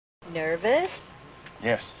Nervous?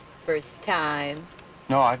 Yes. First time?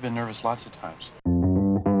 No, I've been nervous lots of times.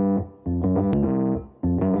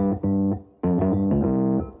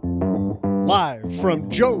 Live from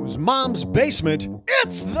Joe's mom's basement,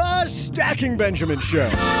 it's the Stacking Benjamin Show.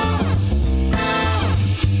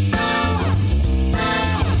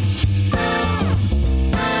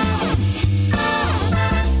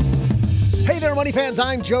 Hey there, money fans.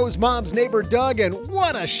 I'm Joe's mom's neighbor, Doug, and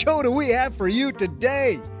what a show do we have for you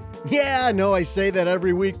today. Yeah, I know I say that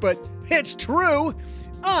every week, but it's true.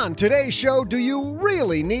 On today's show, do you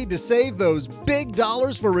really need to save those big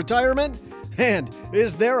dollars for retirement? And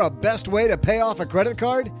is there a best way to pay off a credit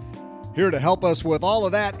card? Here to help us with all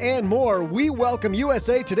of that and more, we welcome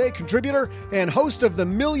USA Today contributor and host of the $1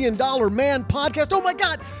 Million Man podcast. Oh my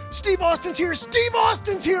God, Steve Austin's here. Steve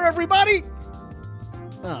Austin's here, everybody.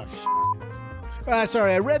 Oh,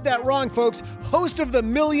 sorry, I read that wrong, folks. Host of the $1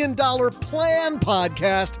 Million Plan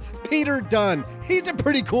podcast, Peter Dunn. He's a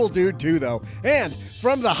pretty cool dude too, though. And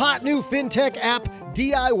from the hot new fintech app,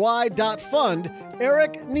 DIY.fund,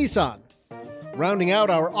 Eric Nissan. Rounding out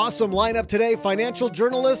our awesome lineup today, financial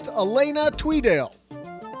journalist Elena Tweedale.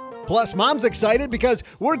 Plus, Mom's excited because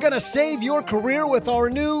we're going to save your career with our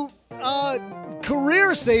new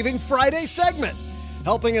career-saving Friday segment.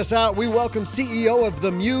 Helping us out, we welcome CEO of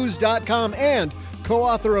TheMuse.com and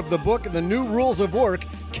co-author of the book, The New Rules of Work,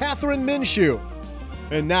 Kathryn Minshew.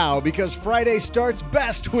 And now, because Friday starts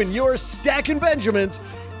best when you're stacking Benjamins,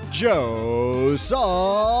 Joe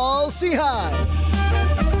Saul-Sehy.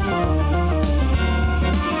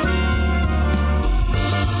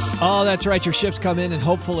 Oh, that's right. Your ship's come in and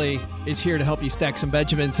hopefully is here to help you stack some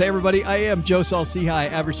Benjamins. Hey, everybody. I am Joe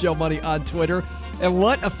Saul-Sehy, Average Joe Money on Twitter. And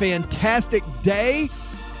what a fantastic day.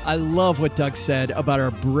 I love what Doug said about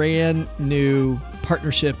our brand new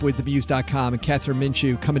partnership with TheMuse.com and Kathryn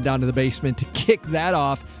Minshew coming down to the basement to kick that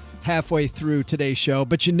off halfway through today's show.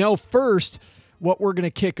 But first, what we're going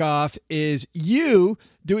to kick off is you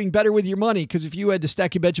doing better with your money. Because if you head to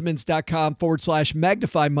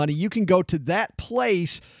stackingbenjamins.com/magnify money, you can go to that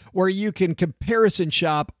place where you can comparison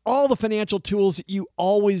shop all the financial tools that you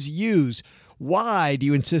always use. Why do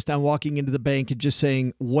you insist on walking into the bank and just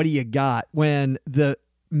saying, what do you got, when the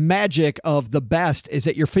magic of the best is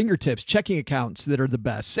at your fingertips? Checking accounts that are the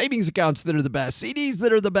best, savings accounts that are the best, CDs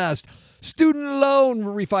that are the best, student loan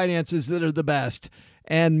refinances that are the best,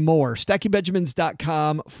 and more.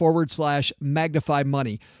 stackingbenjamins.com/magnify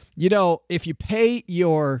money. You know, if you pay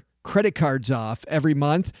your credit cards off every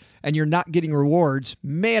month and you're not getting rewards,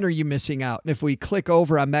 man, are you missing out. And if we click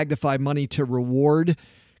over on Magnify Money to reward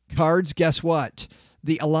cards, guess what?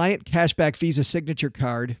 The Alliant Cashback Visa Signature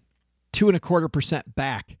Card, 2.25%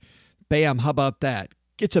 back. Bam, how about that?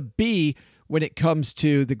 Gets a B when it comes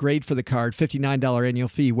to the grade for the card, $59 annual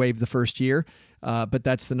fee, waived the first year. But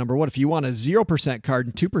that's the number one. If you want a 0% card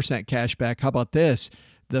and 2% cash back, how about this?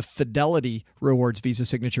 The Fidelity Rewards Visa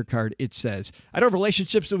Signature Card, it says. I don't have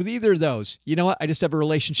relationships with either of those. You know what? I just have a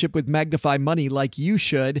relationship with Magnify Money like you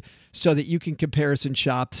should, so that you can comparison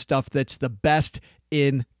shop stuff that's the best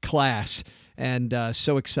in class. And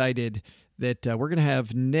so excited that we're going to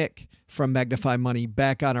have Nick from Magnify Money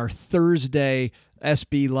back on our Thursday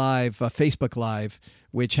SB Live, Facebook Live,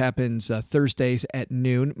 which happens Thursdays at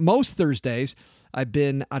noon. Most Thursdays, I've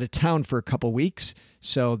been out of town for a couple weeks,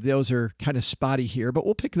 so those are kind of spotty here, but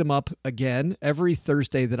we'll pick them up again. Every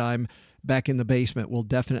Thursday that I'm back in the basement, we'll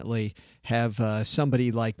definitely have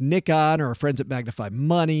somebody like Nick on, or our friends at Magnify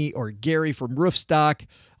Money, or Gary from Roofstock,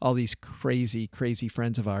 all these crazy, crazy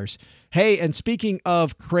friends of ours. Hey, and speaking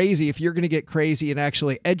of crazy, if you're going to get crazy and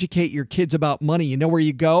actually educate your kids about money, you know where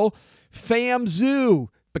you go? FamZoo.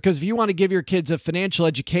 Because if you want to give your kids a financial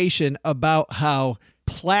education about how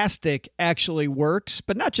plastic actually works,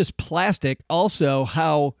 but not just plastic, also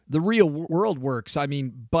how the real world works. I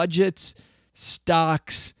mean, budgets,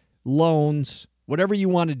 stocks, loans, whatever you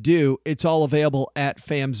want to do, it's all available at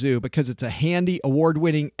FamZoo, because it's a handy,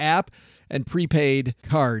 award-winning app and prepaid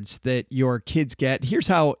cards that your kids get. Here's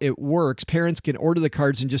how it works. Parents can order the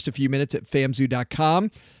cards in just a few minutes at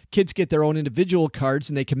famzoo.com. Kids get their own individual cards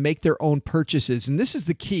and they can make their own purchases. And this is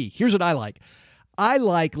the key. Here's what I like. I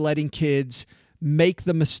like letting kids make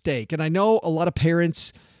the mistake. And I know a lot of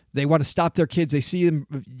parents, they want to stop their kids. They see them,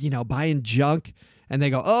 buying junk and they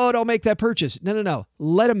go, oh, don't make that purchase. No.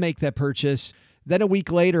 Let them make that purchase. Then a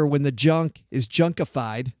week later, when the junk is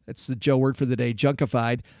junkified, that's the Joe word for the day,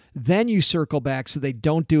 junkified, then you circle back so they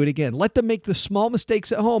don't do it again. Let them make the small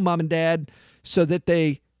mistakes at home, mom and dad, so that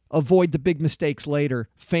they avoid the big mistakes later.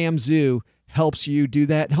 FamZoo helps you do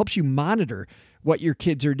that, helps you monitor what your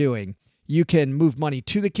kids are doing. You can move money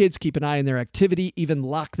to the kids, keep an eye on their activity, even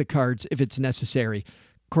lock the cards if it's necessary.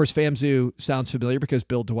 course, FamZoo sounds familiar because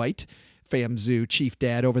Bill Dwight, FamZoo chief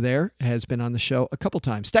dad over there, has been on the show a couple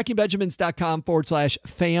times.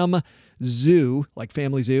 StackyBenjamins.com/FamZoo, like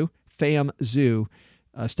Family Zoo, FamZoo.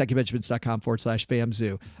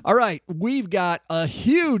 StackyBenjamins.com/FamZoo. All right, we've got a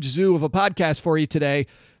huge zoo of a podcast for you today.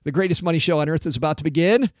 The greatest money show on earth is about to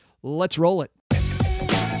begin. Let's roll it.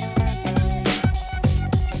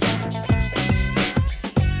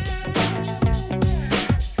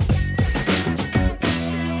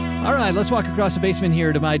 All right, let's walk across the basement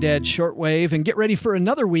here to my dad's shortwave and get ready for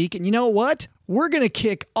another week. And you know what? We're going to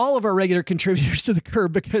kick all of our regular contributors to the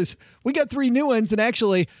curb because we got 3 new ones. And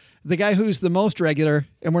actually, the guy who's the most regular,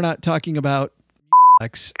 and we're not talking about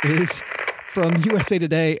X, is from USA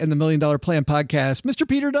Today and the $1 Million Plan podcast, Mr.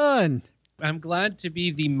 Peter Dunn. I'm glad to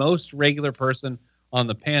be the most regular person on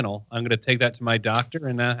the panel. I'm going to take that to my doctor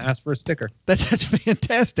and ask for a sticker. That's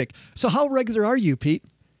fantastic. So how regular are you, Pete?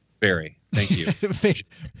 Very. Thank you. This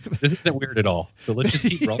isn't weird at all. So let's just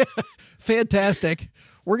keep rolling. Fantastic.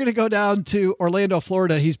 We're going to go down to Orlando,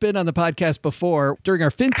 Florida. He's been on the podcast before. During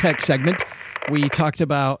our FinTech segment, we talked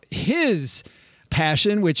about his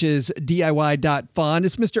passion, which is DIY.fun.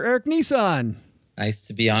 It's Mr. Eric Nissan. Nice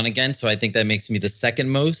to be on again. So I think that makes me the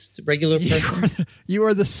second most regular person. You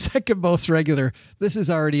are the second most regular. This is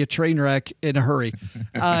already a train wreck in a hurry.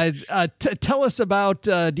 Tell us about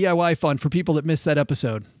DIY Fun for people that missed that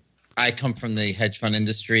episode. I come from the hedge fund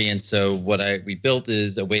industry. And so what we built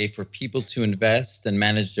is a way for people to invest and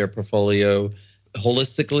manage their portfolio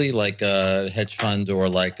holistically, like a hedge fund or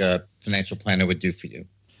like a financial planner would do for you.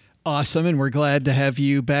 Awesome. And we're glad to have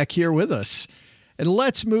you back here with us. And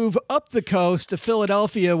let's move up the coast to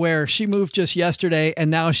Philadelphia, where she moved just yesterday, and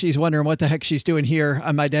now she's wondering what the heck she's doing here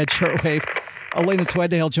on my dad's shortwave. Elena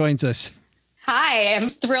Twedale joins us. Hi, I'm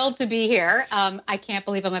thrilled to be here. I can't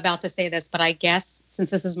believe I'm about to say this, but I guess since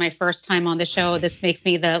this is my first time on the show, this makes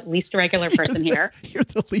me the least regular person here. You're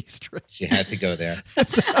the least regular. She had to go there. I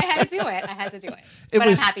had to do it. But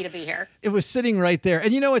I'm happy to be here. It was sitting right there.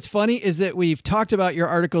 And you know what's funny is that we've talked about your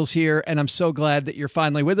articles here, and I'm so glad that you're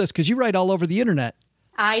finally with us because you write all over the internet.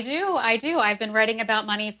 I do. I've been writing about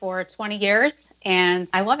money for 20 years, and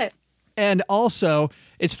I love it. And also,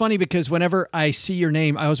 it's funny because whenever I see your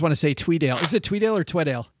name, I always want to say Tweedale. Is it Tweedale or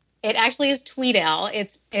Twedale? It actually is Tweedale.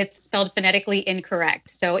 It's spelled phonetically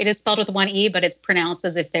incorrect. So it is spelled with 1 E, but it's pronounced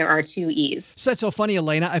as if there are 2 E's. So that's so funny,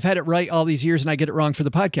 Elena. I've had it right all these years, and I get it wrong for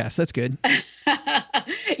the podcast. That's good.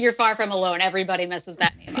 You're far from alone. Everybody messes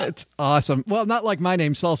that name up. That's awesome. Well, not like my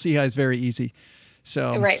name. Salsiha is very easy.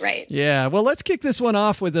 So Right. Yeah. Well, let's kick this one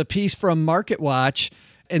off with a piece from MarketWatch.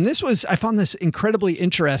 And I found this incredibly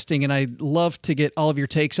interesting, and I'd love to get all of your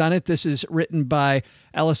takes on it. This is written by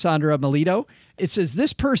Alessandra Melito. It says,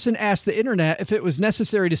 this person asked the internet if it was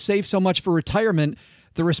necessary to save so much for retirement.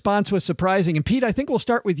 The response was surprising. And Pete, I think we'll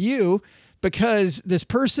start with you because this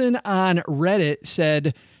person on Reddit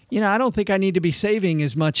said, I don't think I need to be saving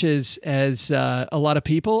as much as a lot of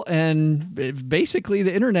people. And basically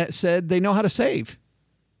the internet said they know how to save.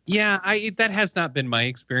 Yeah, that has not been my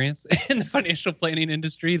experience in the financial planning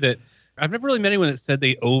industry. That I've never really met anyone that said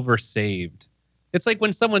they oversaved. It's like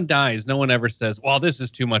when someone dies, no one ever says, well, this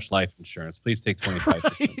is too much life insurance. Please take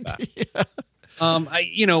 25% back. Yeah.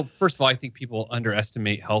 First of all, I think people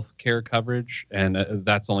underestimate health care coverage, and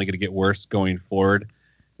that's only going to get worse going forward.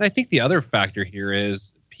 And I think the other factor here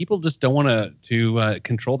is people just don't want to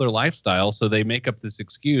control their lifestyle, so they make up this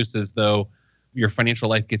excuse as though your financial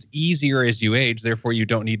life gets easier as you age, therefore you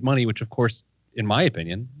don't need money, which of course, in my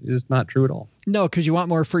opinion, is not true at all. No, because you want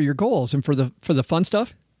more for your goals and for the fun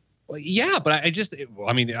stuff. Well, yeah, but obviously, if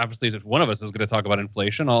one of us is going to talk about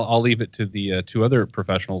inflation, I'll leave it to the 2 other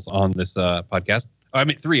professionals on this podcast.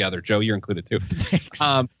 3 other. Joe, you're included too. Thanks.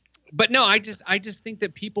 But no, I just think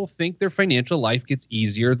that people think their financial life gets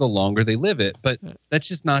easier the longer they live it, but that's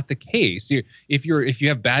just not the case. If you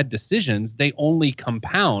have bad decisions, they only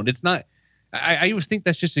compound. It's not. I always think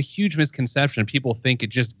that's just a huge misconception. People think it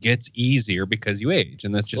just gets easier because you age,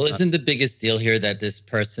 and that's just. Well, isn't the biggest deal here that this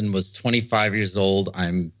person was 25 years old?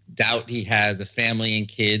 I doubt he has a family and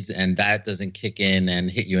kids, and that doesn't kick in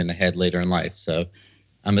and hit you in the head later in life. So,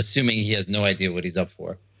 I'm assuming he has no idea what he's up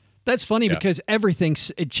for. That's funny because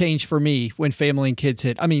everything's changed for me when family and kids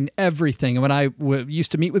hit. I mean, everything. And when I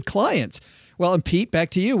used to meet with clients. Well, and Pete, back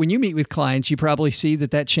to you. When you meet with clients, you probably see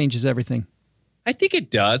that changes everything. I think it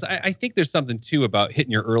does. I think there's something too about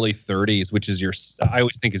hitting your early 30s, which is I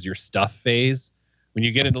always think is your stuff phase. When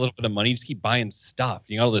you get into a little bit of money, you just keep buying stuff.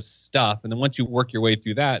 You got all this stuff. And then once you work your way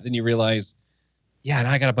through that, then you realize yeah,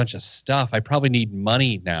 now I got a bunch of stuff. I probably need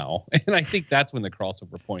money now. And I think that's when the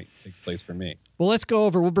crossover point takes place for me. Well, let's go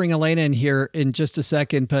over. We'll bring Elena in here in just a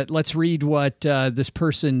second, but let's read what this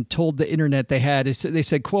person told the internet they had. They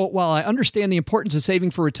said, quote, while I understand the importance of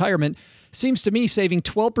saving for retirement, seems to me saving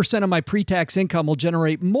 12% of my pre-tax income will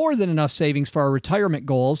generate more than enough savings for our retirement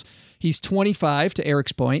goals. He's 25, to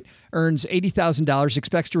Eric's point, earns $80,000,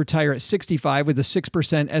 expects to retire at 65 with a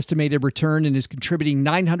 6% estimated return, and is contributing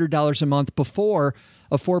 $900 a month before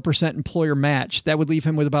a 4% employer match. That would leave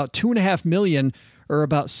him with about $2.5 million, or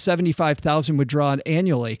about $75,000 withdrawn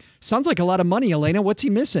annually. Sounds like a lot of money, Elena. What's he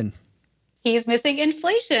missing? He's missing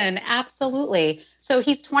inflation. Absolutely. So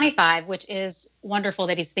he's 25, which is wonderful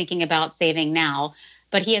that he's thinking about saving now.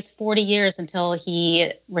 But he has 40 years until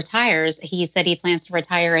he retires. He said he plans to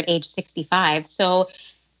retire at age 65. So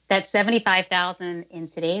that $75,000 in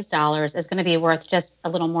today's dollars is going to be worth just a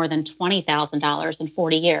little more than $20,000 in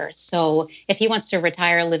 40 years. So if he wants to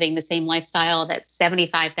retire living the same lifestyle that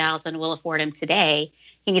 $75,000 will afford him today,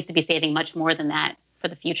 he needs to be saving much more than that for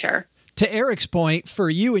the future. To Eric's point, for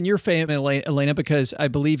you and your family, Elena, because I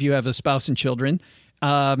believe you have a spouse and children.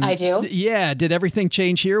 I do. Yeah. Did everything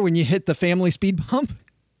change here when you hit the family speed bump?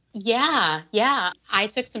 Yeah. I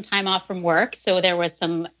took some time off from work, so there was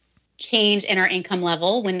some change in our income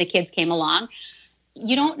level when the kids came along.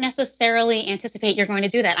 You don't necessarily anticipate you're going to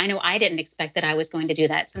do that. I know I didn't expect that I was going to do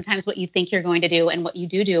that. Sometimes what you think you're going to do and what you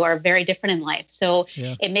do are very different in life. So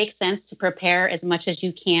It makes sense to prepare as much as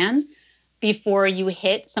you can before you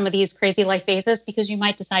hit some of these crazy life phases, because you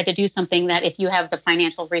might decide to do something that if you have the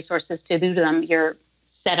financial resources to do them, you're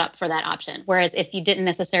set up for that option. Whereas if you didn't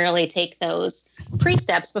necessarily take those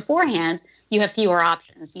pre-steps beforehand, you have fewer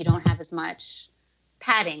options. You don't have as much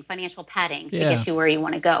financial padding to get you where you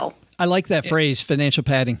want to go. I like that phrase, financial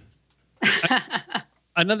padding.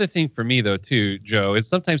 Another thing for me, though, too, Joe, is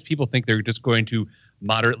sometimes people think they're just going to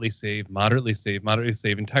moderately save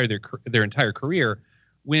their entire career,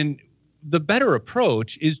 when the better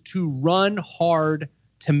approach is to run hard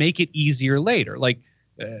to make it easier later. Like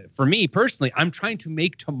for me personally, I'm trying to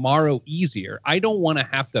make tomorrow easier. I don't want to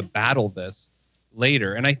have to battle this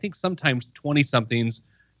later. And I think sometimes 20-somethings,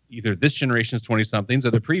 either this generation's 20-somethings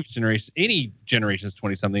or the previous generation, any generation's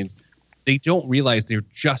 20-somethings, they don't realize they're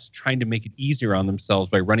just trying to make it easier on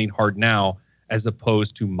themselves by running hard now as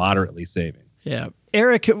opposed to moderately saving. Yeah.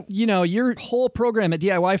 Eric, your whole program at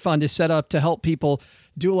DIY Fund is set up to help people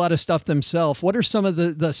do a lot of stuff themselves. What are some of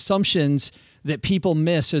the assumptions that people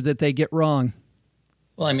miss or that they get wrong?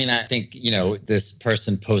 Well, I mean, I think, this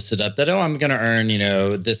person posted up that, I'm going to earn,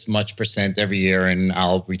 this much percent every year and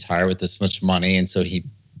I'll retire with this much money. And so he,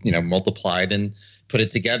 multiplied and put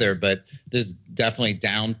it together. But there's definitely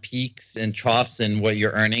down peaks and troughs in what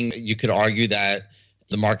you're earning. You could argue that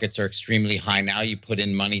the markets are extremely high now. You put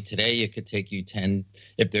in money today, it could take you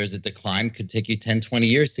if there's a decline, could take you 10, 20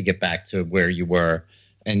 years to get back to where you were.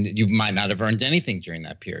 And you might not have earned anything during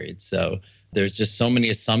that period. So there's just so many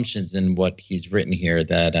assumptions in what he's written here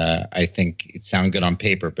that I think it sound good on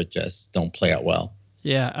paper, but just don't play out well.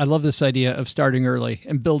 Yeah, I love this idea of starting early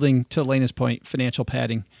and building, to Lena's point, financial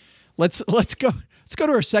padding. Let's go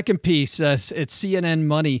to our second piece. It's CNN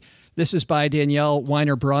Money. This is by Danielle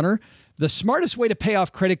Weiner-Bronner. The smartest way to pay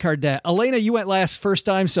off credit card debt. Elena, you went first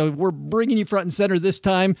time, so we're bringing you front and center this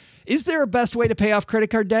time. Is there a best way to pay off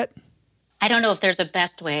credit card debt? I don't know if there's a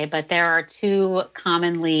best way, but there are two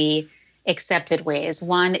commonly accepted ways.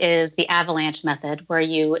 One is the avalanche method, where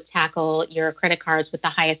you tackle your credit cards with the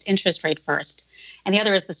highest interest rate first. And the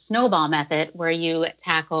other is the snowball method, where you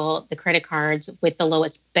tackle the credit cards with the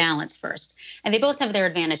lowest balance first. And they both have their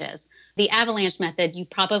advantages. The avalanche method, you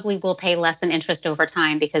probably will pay less in interest over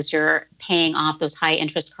time because you're paying off those high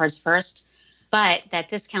interest cards first. But that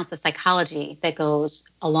discounts the psychology that goes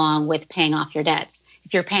along with paying off your debts.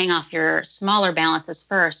 If you're paying off your smaller balances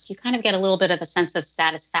first, you kind of get a little bit of a sense of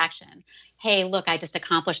satisfaction. Hey, look, I just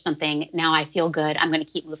accomplished something. Now I feel good. I'm going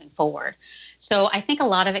to keep moving forward. So I think a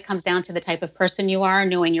lot of it comes down to the type of person you are,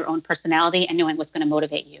 knowing your own personality and knowing what's going to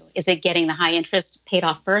motivate you. Is it getting the high interest paid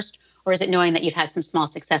off first? Or is it knowing that you've had some small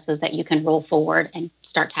successes that you can roll forward and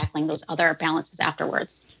start tackling those other balances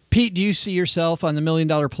afterwards? Pete, do you see yourself on the $1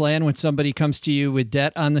 Million Plan when somebody comes to you with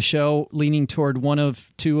debt on the show, leaning toward one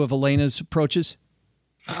of two of Elena's approaches?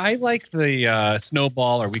 I like the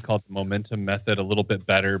snowball, or we call it the momentum method, a little bit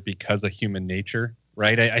better because of human nature,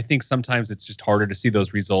 right? I think sometimes it's just harder to see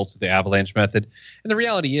those results with the avalanche method. And the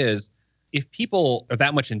reality is, if people are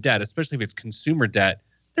that much in debt, especially if it's consumer debt,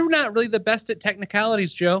 they're not really the best at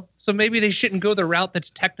technicalities, Joe. So maybe they shouldn't go the route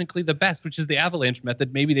that's technically the best, which is the avalanche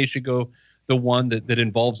method. Maybe they should go the one that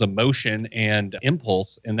involves emotion and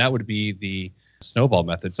impulse, and that would be the snowball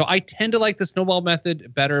method. So I tend to like the snowball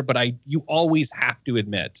method better, but you always have to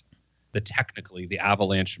admit that technically the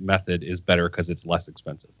avalanche method is better because it's less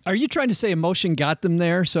expensive. Are you trying to say emotion got them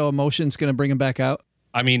there, so emotion's going to bring them back out?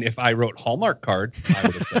 I mean, if I wrote Hallmark cards, I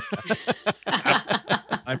would have said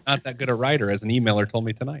that. I'm not that good a writer, as an emailer told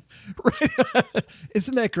me tonight. Right.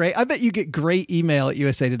 Isn't that great? I bet you get great email at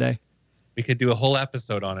USA Today. We could do a whole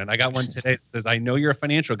episode on it. I got one today that says, I know you're a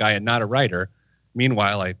financial guy and not a writer.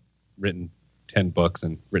 Meanwhile, I've written 10 books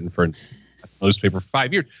and written for a newspaper for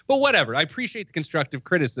 5 years. But whatever. I appreciate the constructive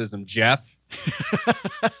criticism, Jeff.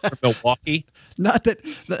 From Milwaukee. Not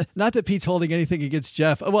that Pete's holding anything against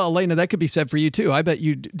Jeff. Well, Elena, that could be said for you too. I bet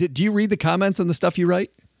you do. You read the comments on the stuff you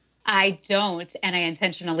write? I don't, and I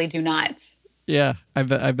intentionally do not. Yeah, I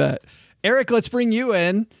bet. Eric, let's bring you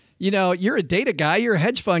in. You know, you're a data guy. You're a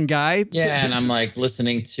hedge fund guy. Yeah, and I'm like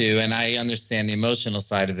listening to, and I understand the emotional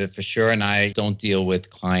side of it for sure. And I don't deal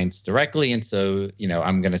with clients directly. And so, you know,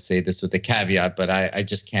 I'm going to say this with a caveat, but I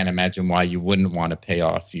just can't imagine why you wouldn't want to pay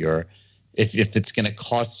off your, if it's going to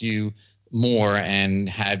cost you more and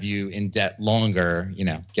have you in debt longer, you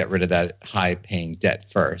know, get rid of that high paying debt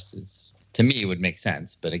first. To me, it would make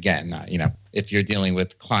sense. But again, you know, if you're dealing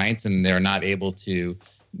with clients and they're not able to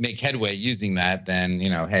make headway using that, then, you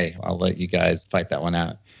know, hey, I'll let you guys fight that one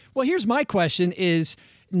out. Well, here's my question is,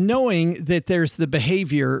 knowing that there's the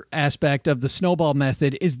behavior aspect of the snowball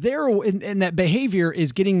method, is there, and that behavior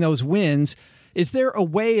is getting those wins, is there a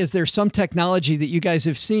way, is there some technology that you guys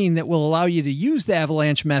have seen that will allow you to use the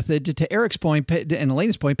avalanche method to Eric's point and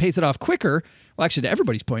Elena's point, pays it off quicker? Well, actually, to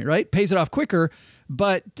everybody's point, right? Pays it off quicker,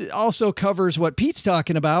 but also covers what Pete's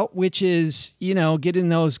talking about, which is, you know, getting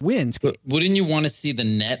those wins. But wouldn't you want to see the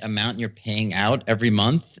net amount you're paying out every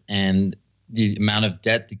month and the amount of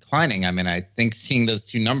debt declining? I mean, I think seeing those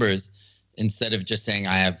two numbers, instead of just saying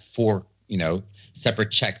I have 4, you know, separate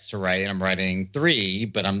checks to write, I'm writing 3,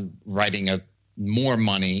 but I'm writing more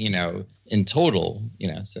money, you know, in total, you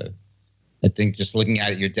know. So I think just looking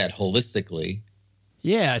at your debt holistically.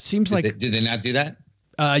 Yeah, it seems like. Do they not do that?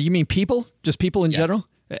 You mean people? Just people in general?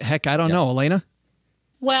 Heck, I don't know. Elena?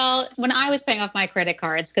 Well, when I was paying off my credit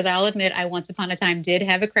cards, because I'll admit I once upon a time did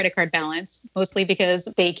have a credit card balance, mostly because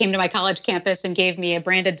they came to my college campus and gave me a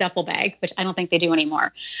branded duffel bag, which I don't think they do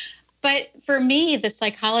anymore. But for me, the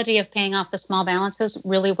psychology of paying off the small balances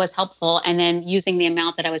really was helpful. And then using the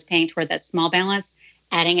amount that I was paying toward that small balance,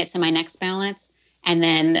 adding it to my next balance, and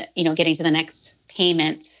then, you know, getting to the next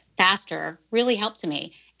payment faster really helped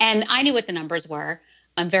me. And I knew what the numbers were.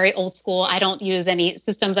 I'm very old school. I don't use any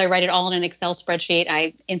systems. I write it all in an Excel spreadsheet.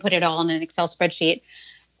 I input it all in an Excel spreadsheet.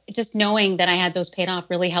 Just knowing that I had those paid off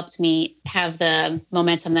really helped me have the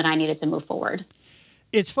momentum that I needed to move forward.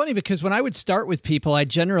 It's funny because when I would start with people, I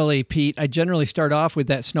generally start off with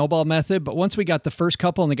that snowball method. But once we got the first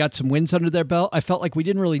couple and they got some wins under their belt, I felt like we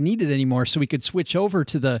didn't really need it anymore. So we could switch over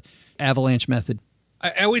to the avalanche method.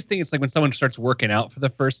 I always think it's like when someone starts working out for the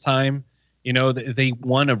first time, you know, they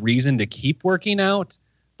want a reason to keep working out.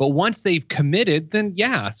 But once they've committed, then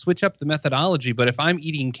yeah, switch up the methodology. But if I'm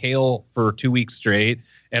eating kale for 2 weeks straight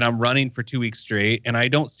and I'm running for 2 weeks straight and I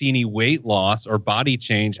don't see any weight loss or body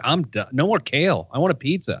change, I'm done. No more kale. I want a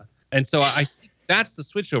pizza. And so I think that's the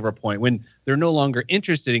switchover point. When they're no longer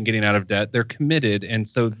interested in getting out of debt, they're committed. And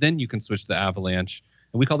so then you can switch to the avalanche.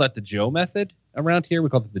 And we call that the Joe method around here. We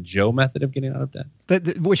call it the Joe method of getting out of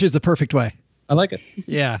debt. Which is the perfect way. I like it.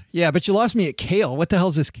 Yeah. But you lost me at kale. What the hell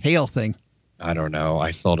is this kale thing? I don't know.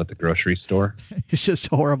 I saw it at the grocery store. It's just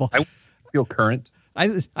horrible. I feel current. I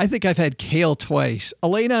think I've had kale twice.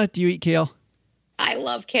 Elena, do you eat kale? I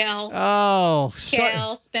love kale. Oh.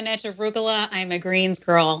 Kale, spinach, arugula. I'm a greens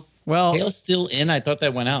girl. Well, Kale's still in. I thought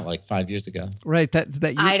that went out like 5 years ago. Right. That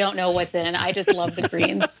I don't know what's in. I just love the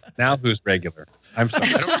greens. Now who's regular? I'm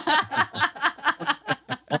sorry.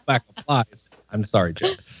 All back applies. I'm sorry,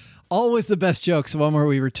 Joe. Always the best jokes, one where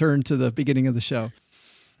we return to the beginning of the show.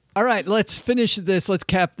 All right, let's finish this. Let's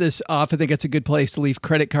cap this off. I think it's a good place to leave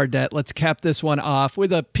credit card debt. Let's cap this one off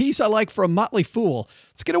with a piece I like from Motley Fool.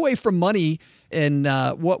 Let's get away from money and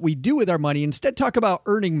what we do with our money. Instead, talk about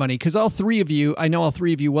earning money, because I know all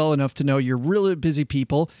three of you well enough to know you're really busy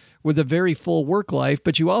people with a very full work life,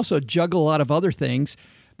 but you also juggle a lot of other things.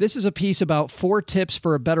 This is a piece about 4 tips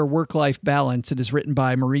for a better work-life balance. It is written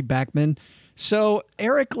by Marie Backman. So,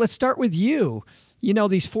 Eric, let's start with you. You know,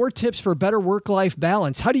 these 4 tips for better work-life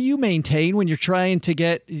balance. How do you maintain when you're trying to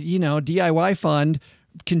get, you know, DIY fund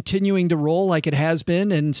continuing to roll like it has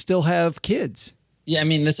been and still have kids? Yeah, I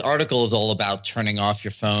mean, this article is all about turning off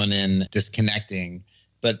your phone and disconnecting.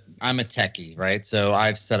 But I'm a techie, right? So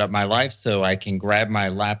I've set up my life so I can grab my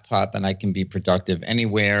laptop and I can be productive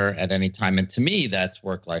anywhere at any time. And to me, that's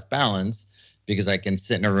work-life balance. because I can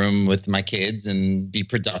sit in a room with my kids and be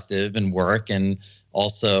productive and work, and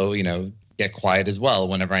also, get quiet as well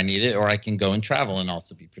whenever I need it, or I can go and travel and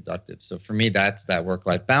also be productive. So for me, that's that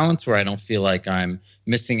work-life balance where I don't feel like I'm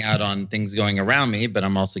missing out on things going around me, but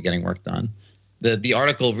I'm also getting work done. The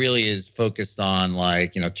article really is focused on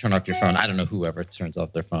turn off your phone. I don't know whoever turns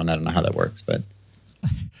off their phone. I don't know how that works, but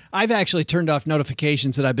I've actually turned off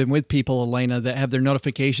notifications that I've been with people, Elena, that have their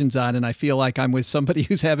notifications on, and I feel like I'm with somebody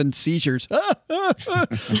who's having seizures,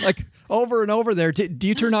 like over and over there. Do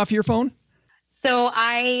you turn off your phone? So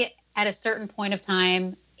at a certain point of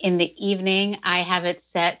time in the evening, I have it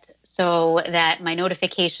set so that my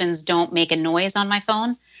notifications don't make a noise on my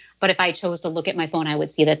phone. But if I chose to look at my phone, I would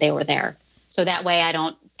see that they were there. So that way I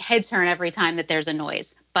don't head turn every time that there's a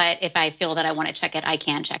noise. But if I feel that I want to check it, I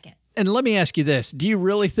can check it. And let me ask you this. Do you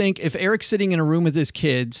really think if Eric's sitting in a room with his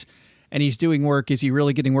kids and he's doing work, is he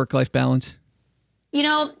really getting work-life balance?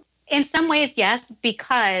 In some ways, yes,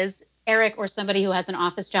 because Eric or somebody who has an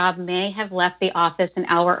office job may have left the office an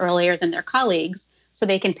hour earlier than their colleagues so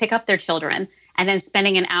they can pick up their children. And then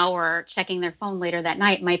spending an hour checking their phone later that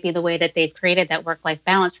night might be the way that they've created that work-life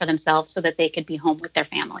balance for themselves so that they could be home with their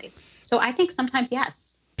families. So I think sometimes,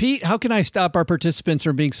 yes. Pete, how can I stop our participants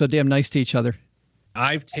from being so damn nice to each other?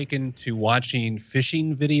 I've taken to watching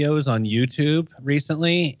fishing videos on YouTube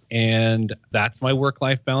recently, and that's my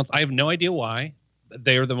work-life balance. I have no idea why.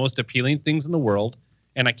 They are the most appealing things in the world,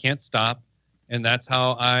 and I can't stop. And that's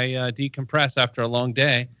how I decompress after a long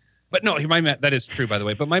day. But no, that is true, by the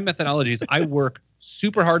way. But my methodology is I work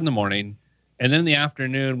super hard in the morning, and then in the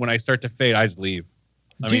afternoon, when I start to fade, I just leave.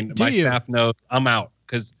 My staff knows I'm out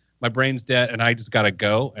because my brain's dead, and I just got to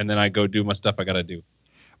go, and then I go do my stuff I got to do.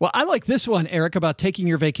 Well, I like this one, Eric, about taking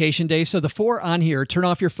your vacation days. So the 4 on here: turn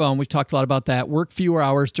off your phone. We've talked a lot about that. Work fewer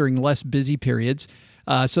hours during less busy periods.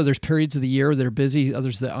 So there's periods of the year that are busy,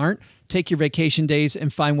 others that aren't. Take your vacation days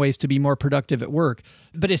and find ways to be more productive at work.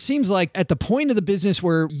 But it seems like at the point of the business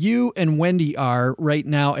where you and Wendy are right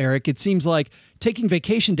now, Eric, it seems like taking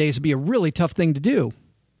vacation days would be a really tough thing to do.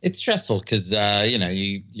 It's stressful because,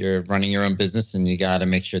 you're running your own business and you got to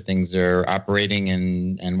make sure things are operating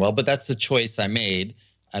and well, but that's the choice I made.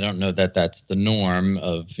 I don't know that that's the norm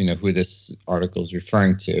of, who this article is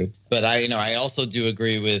referring to. But I also do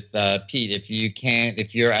agree with Pete.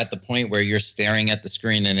 If you're at the point where you're staring at the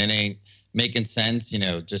screen and it ain't making sense,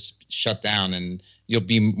 just shut down and you'll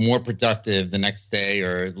be more productive the next day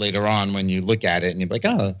or later on when you look at it and you're like,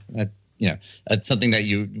 oh, that's something that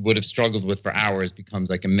you would have struggled with for hours becomes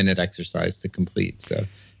like a minute exercise to complete. So.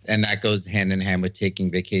 And that goes hand in hand with taking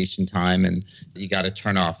vacation time, and you got to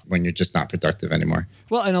turn off when you're just not productive anymore.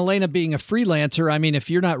 Well, and Elena, being a freelancer, if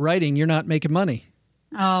you're not writing, you're not making money.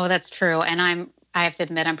 Oh, that's true. And I have to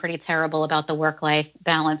admit, I'm pretty terrible about the work-life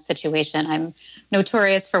balance situation. I'm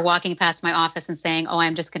notorious for walking past my office and saying, oh,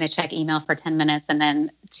 I'm just going to check email for 10 minutes. And then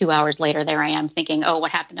 2 hours later, there I am thinking, oh,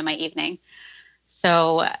 what happened to my evening?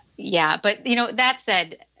 So, yeah. But, that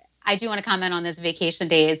said, I do want to comment on this vacation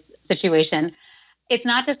days situation. It's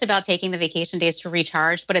not just about taking the vacation days to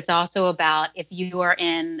recharge, but it's also about if you are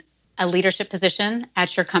in a leadership position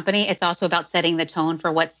at your company, it's also about setting the tone for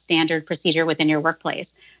what's standard procedure within your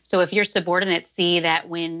workplace. So if your subordinates see that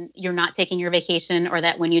when you're not taking your vacation or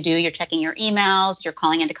that when you do, you're checking your emails, you're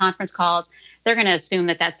calling into conference calls, they're going to assume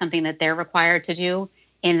that that's something that they're required to do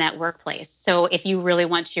in that workplace. So if you really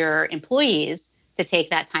want your employees to take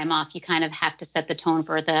that time off, you kind of have to set the tone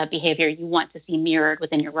for the behavior you want to see mirrored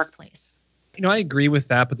within your workplace. I agree with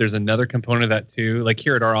that, but there's another component of that too. Like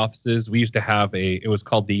here at our offices, we used to have it was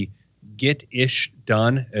called the Get Ish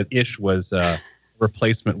Done. Ish was a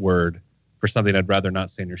replacement word for something I'd rather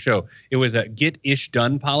not say in your show. It was a Get Ish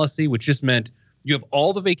Done policy, which just meant you have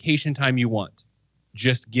all the vacation time you want.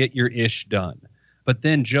 Just get your ish done. But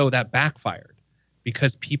then, Joe, that backfired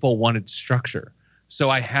because people wanted structure. So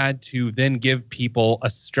I had to then give people a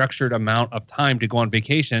structured amount of time to go on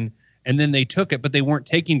vacation. And then they took it, but they weren't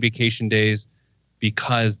taking vacation days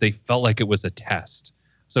because they felt like it was a test.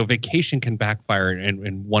 So vacation can backfire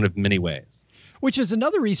in one of many ways. Which is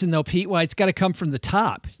another reason, though, Pete, why it's got to come from the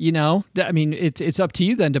top. It's up to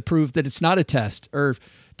you then to prove that it's not a test. Or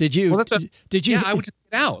did you? Well, yeah, I would just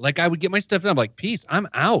get out. Like I would get my stuff done. I'm like, peace, I'm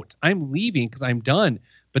out. I'm leaving because I'm done.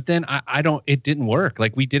 But then it didn't work.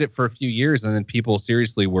 Like we did it for a few years and then people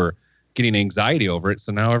seriously were getting anxiety over it.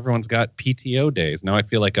 So now everyone's got PTO days. Now I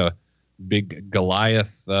feel like a big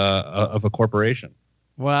Goliath of a corporation.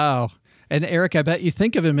 Wow. And Eric, I bet you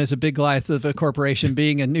think of him as a big Goliath of a corporation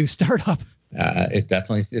being a new startup. It's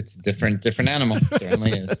a different animal. It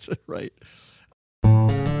certainly is. That's right.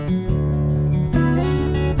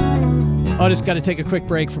 I just got to take a quick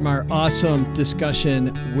break from our awesome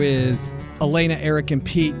discussion with Elena, Eric, and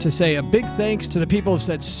Pete to say a big thanks to the people who've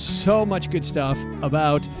said so much good stuff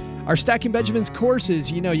about our Stacking Benjamins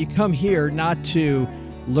courses. You know, you come here not to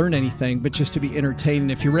learn anything, but just to be entertained.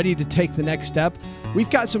 And if you're ready to take the next step, we've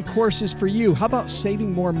got some courses for you. How about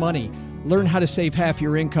saving more money? Learn how to save half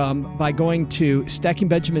your income by going to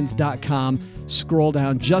stackingbenjamins.com. Scroll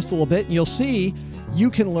down just a little bit and you'll see you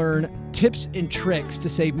can learn tips and tricks to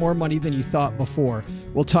save more money than you thought before.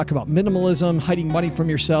 We'll talk about minimalism, hiding money from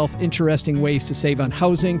yourself, interesting ways to save on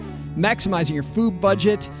housing, maximizing your food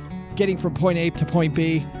budget, getting from point A to point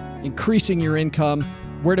B, increasing your income,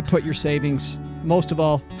 where to put your savings, most of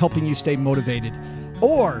all, helping you stay motivated.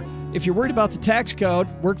 Or if you're worried about the tax code,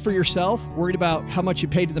 work for yourself, worried about how much you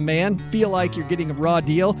pay to the man, feel like you're getting a raw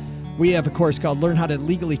deal, we have a course called Learn How to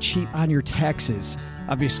Legally Cheat on Your Taxes.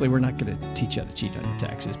 Obviously, we're not going to teach you how to cheat on your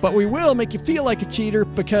taxes, but we will make you feel like a cheater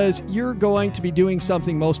because you're going to be doing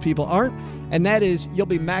something most people aren't, and that is you'll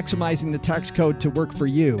be maximizing the tax code to work for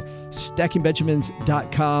you.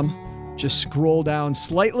 stackingbenjamins.com. Just scroll down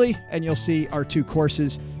slightly, and you'll see our 2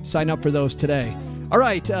 courses. Sign up for those today. All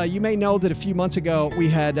right, you may know that a few months ago, we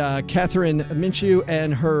had Kathryn Minshew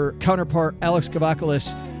and her counterpart, Alex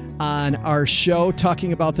Kavakoulis, on our show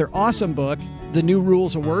talking about their awesome book, The New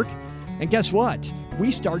Rules of Work. And guess what?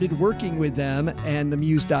 We started working with them and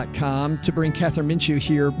themuse.com to bring Kathryn Minshew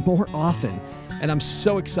here more often. And I'm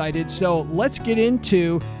so excited. So let's get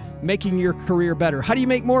into making your career better. How do you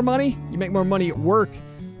make more money? You make more money at work.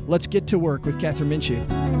 Let's get to work with Kathryn Minshew.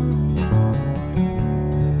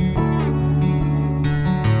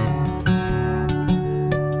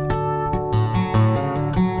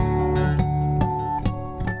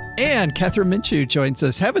 And Kathryn Minshew joins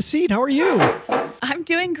us. Have a seat. How are you? I'm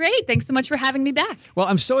doing great. Thanks so much for having me back. Well,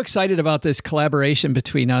 I'm so excited about this collaboration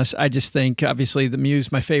between us. I just think, obviously, the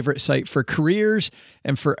Muse, my favorite site for careers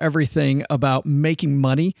and for everything about making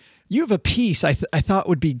money. You have a piece I thought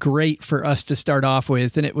would be great for us to start off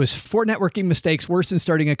with, and it was 4 networking mistakes worse than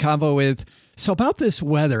starting a convo with. So about this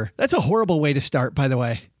weather, that's a horrible way to start, by the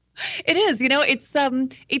way. It is,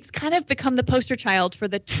 it's kind of become the poster child for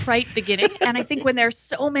the trite beginning. And I think when there's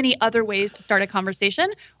so many other ways to start a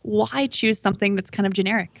conversation, why choose something that's kind of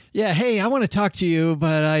generic? Yeah. Hey, I want to talk to you,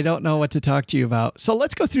 but I don't know what to talk to you about. So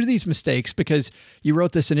let's go through these mistakes because you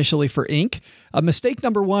wrote this initially for Inc. Mistake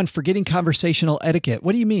number 1, forgetting conversational etiquette.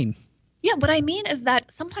 What do you mean? Yeah, what I mean is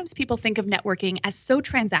that sometimes people think of networking as so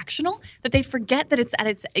transactional that they forget that it's at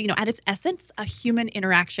its essence a human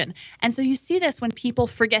interaction. And so you see this when people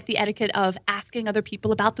forget the etiquette of asking other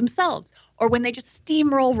people about themselves, or when they just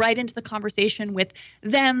steamroll right into the conversation with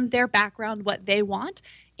them, their background, what they want.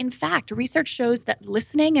 In fact, research shows that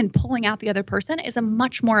listening and pulling out the other person is a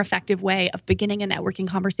much more effective way of beginning a networking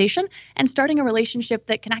conversation and starting a relationship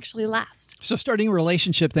that can actually last. So starting a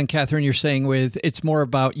relationship then, Kathryn, you're saying with it's more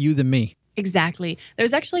about you than me. Exactly.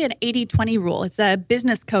 There's actually an 80-20 rule. It's a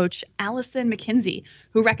business coach, Allison McKinsey,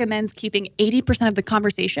 who recommends keeping 80% of the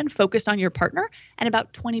conversation focused on your partner and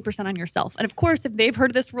about 20% on yourself. And of course, if they've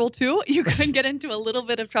heard this rule too, you can get into a little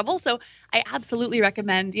bit of trouble. So I absolutely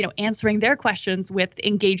recommend, answering their questions with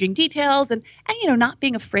engaging details and not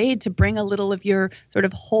being afraid to bring a little of your sort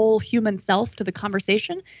of whole human self to the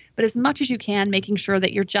conversation. But as much as you can, making sure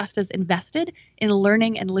that you're just as invested in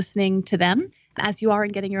learning and listening to them as you are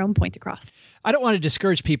in getting your own point across. I don't want to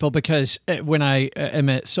discourage people because when I am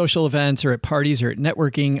at social events or at parties or at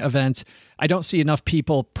networking events, I don't see enough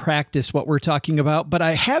people practice what we're talking about. But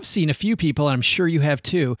I have seen a few people, and I'm sure you have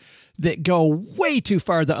too, that go way too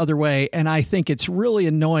far the other way. And I think it's really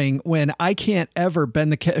annoying when I can't ever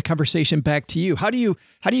bend the conversation back to you. How do you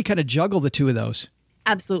kind of juggle the two of those?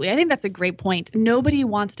 Absolutely. I think that's a great point. Nobody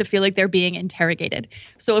wants to feel like they're being interrogated.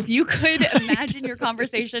 So if you could imagine your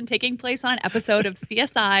conversation taking place on an episode of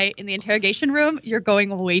CSI in the interrogation room, you're going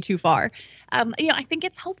way too far. I think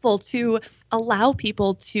it's helpful to allow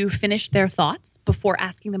people to finish their thoughts before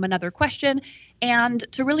asking them another question and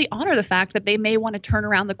to really honor the fact that they may want to turn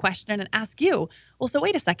around the question and ask you, well, so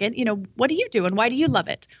wait a second, what do you do and why do you love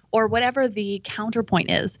it? Or whatever the counterpoint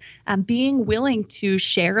is, being willing to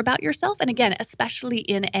share about yourself. And again, especially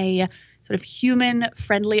in a sort of human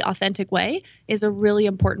friendly, authentic way is a really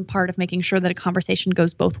important part of making sure that a conversation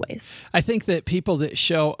goes both ways. I think that people that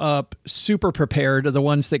show up super prepared are the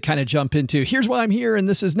ones that kind of jump into, here's why I'm here and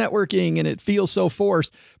this is networking and it feels so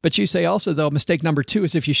forced. But you say also, though, mistake number 2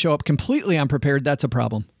 is if you show up completely unprepared, that's a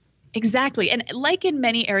problem. Exactly. And like in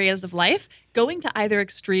many areas of life, going to either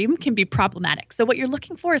extreme can be problematic. So what you're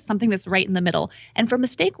looking for is something that's right in the middle. And for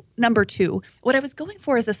mistake number 2, what I was going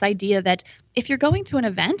for is this idea that if you're going to an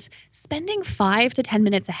event, spending 5 to 10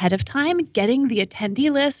 minutes ahead of time, getting the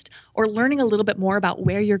attendee list or learning a little bit more about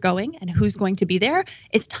where you're going and who's going to be there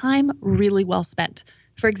is time really well spent.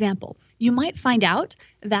 For example, you might find out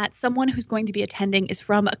that someone who's going to be attending is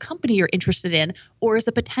from a company you're interested in or is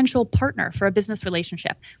a potential partner for a business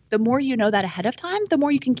relationship. The more you know that ahead of time, the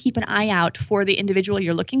more you can keep an eye out for the individual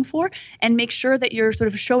you're looking for and make sure that you're sort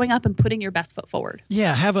of showing up and putting your best foot forward.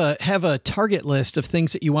 Yeah, have a target list of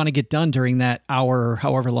things that you want to get done during that hour or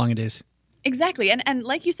however long it is. Exactly. And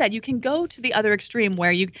like you said, you can go to the other extreme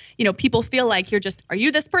where people feel like you're just, are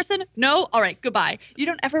you this person? No? All right, goodbye. You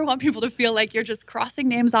don't ever want people to feel like you're just crossing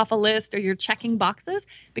names off a list or you're checking boxes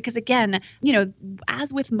because again,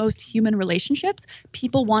 as with most human relationships,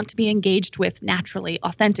 people want to be engaged with naturally,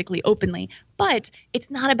 authentically, openly. But it's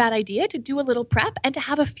not a bad idea to do a little prep and to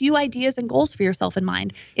have a few ideas and goals for yourself in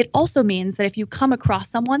mind. It also means that if you come across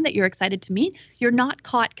someone that you're excited to meet, you're not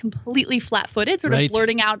caught completely flat-footed, sort of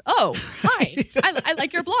blurting out, oh, hi, I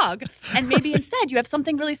like your blog. And maybe instead you have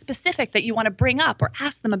something really specific that you want to bring up or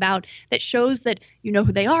ask them about that shows that you know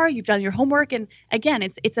who they are, you've done your homework. And again,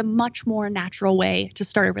 it's a much more natural way to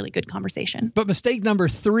start a really good conversation. But mistake number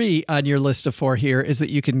 3 on your list of 4 here is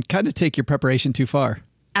that you can kind of take your preparation too far.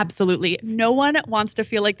 Absolutely. No one wants to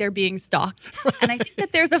feel like they're being stalked. And I think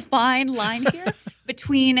that there's a fine line here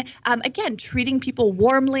between, again, treating people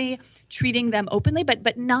warmly, treating them openly,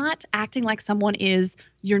 but not acting like someone is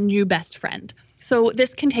your new best friend. So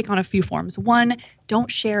this can take on a few forms. One, don't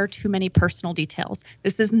share too many personal details.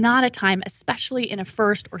 This is not a time, especially in a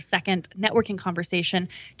first or second networking conversation,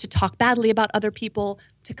 to talk badly about other people,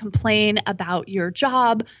 to complain about your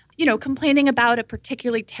job, complaining about a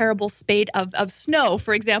particularly terrible spate of snow,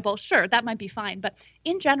 for example. Sure, that might be fine. But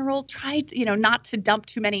in general, try to, not to dump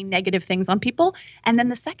too many negative things on people. And then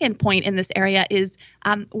the second point in this area is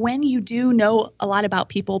when you do know a lot about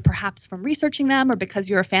people, perhaps from researching them or because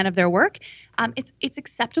you're a fan of their work, it's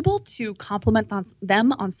acceptable to compliment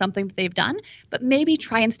them on something that they've done, but maybe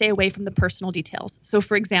try and stay away from the personal details. So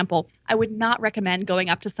for example, I would not recommend going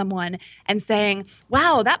up to someone and saying,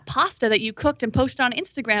 wow, that pasta that you cooked and posted on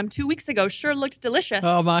Instagram 2 weeks ago sure looked delicious.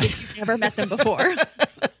 Oh my. If you've never met them before.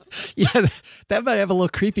 Yeah, that might have a little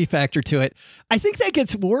creepy factor to it. I think that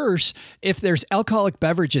gets worse if there's alcoholic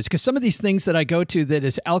beverages, because some of these things that I go to that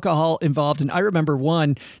is alcohol involved. And I remember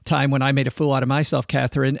one time when I made a fool out of myself,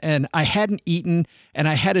 Kathryn, and I hadn't eaten and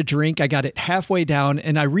I had a drink. I got it halfway down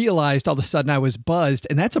and I realized all of a sudden I was buzzed,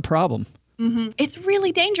 and that's a problem. Mm-hmm. It's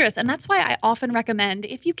really dangerous. And that's why I often recommend,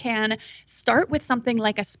 if you can, start with something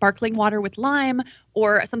like a sparkling water with lime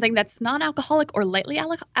or something that's non-alcoholic or lightly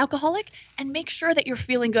alcoholic, and make sure that you're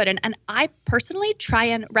feeling good. And I personally try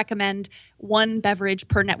and recommend one beverage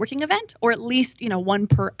per networking event, or at least, one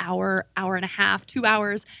per hour, hour and a half, 2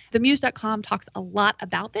 hours. TheMuse.com talks a lot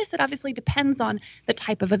about this. It obviously depends on the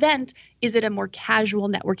type of event. Is it a more casual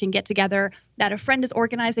networking get-together that a friend is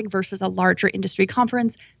organizing versus a larger industry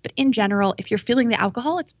conference? But in general, if you're feeling the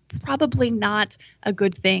alcohol, it's probably not a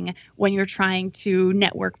good thing when you're trying to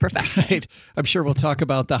network professionally. Right. I'm sure we'll talk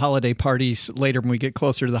about the holiday parties later when we get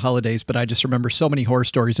closer to the holidays, but I just remember so many horror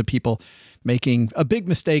stories of people making a big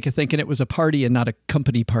mistake of thinking it was a party and not a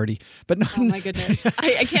company party. But oh my goodness.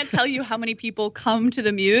 I can't tell you how many people come to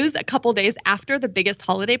the Muse a couple days after the biggest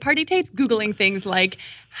holiday party dates, Googling things like,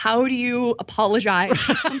 how do you apologize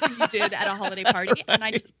for something you did at a holiday party? And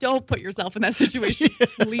I just, don't put yourself in that situation,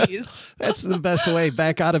 please. That's the best way,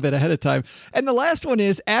 back out of it ahead of time. And the last one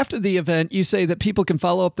is, after the event, you say that people can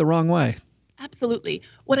follow up the wrong way. Absolutely.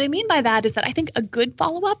 What I mean by that is that I think a good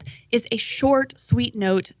follow-up is a short, sweet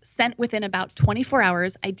note sent within about 24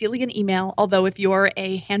 hours, ideally an email, although if you're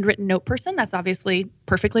a handwritten note person, that's obviously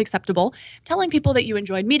perfectly acceptable. Telling people that you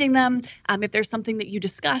enjoyed meeting them. If there's something that you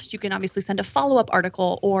discussed, you can obviously send a follow-up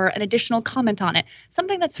article or an additional comment on it.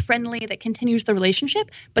 Something that's friendly, that continues the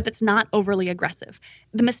relationship, but that's not overly aggressive.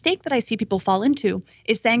 The mistake that I see people fall into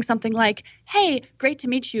is saying something like, hey, great to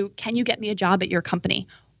meet you. Can you get me a job at your company?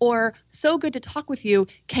 Or, so good to talk with you.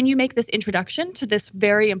 Can you make this introduction to this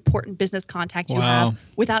very important business contact you have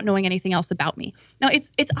without knowing anything else about me? Now,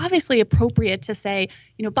 it's obviously appropriate to say,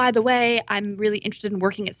 by the way, I'm really interested in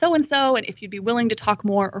working at so-and-so, and if you'd be willing to talk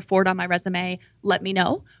more or forward on my resume, let me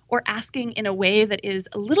know. Or asking in a way that is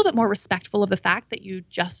a little bit more respectful of the fact that you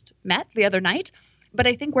just met the other night. But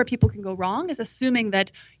I think where people can go wrong is assuming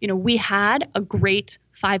that, we had a great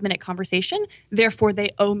 5-minute conversation. Therefore, they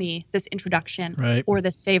owe me this introduction or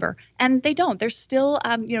this favor. And they don't. They're still,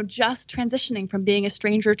 just transitioning from being a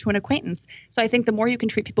stranger to an acquaintance. So I think the more you can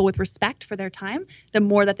treat people with respect for their time, the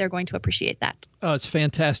more that they're going to appreciate that. Oh, it's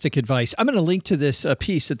fantastic advice. I'm going to link to this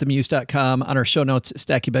piece at themuse.com on our show notes,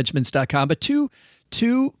 stackybenjamins.com. But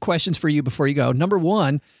two questions for you before you go. Number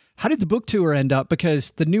one, how did the book tour end up?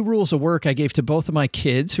 Because the new rules of work I gave to both of my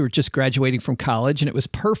kids who were just graduating from college, and it was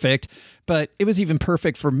perfect, but it was even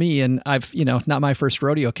perfect for me. And I've, not my first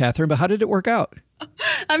rodeo, Kathryn, but how did it work out?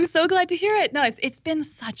 I'm so glad to hear it. No, it's been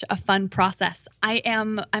such a fun process.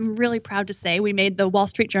 I'm really proud to say we made the Wall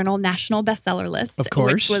Street Journal national bestseller list, of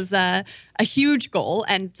course, which was a huge goal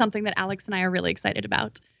and something that Alex and I are really excited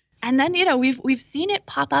about. And then, we've seen it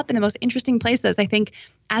pop up in the most interesting places. I think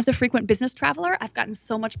as a frequent business traveler, I've gotten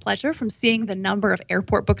so much pleasure from seeing the number of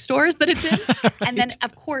airport bookstores that it's in. Right. And then,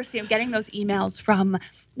 of course, getting those emails from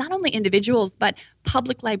not only individuals, but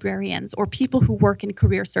public librarians or people who work in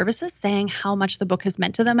career services saying how much the book has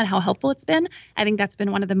meant to them and how helpful it's been. I think that's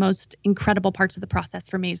been one of the most incredible parts of the process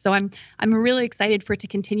for me. So I'm really excited for it to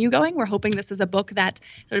continue going. We're hoping this is a book that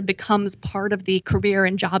sort of becomes part of the career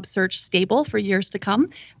and job search stable for years to come.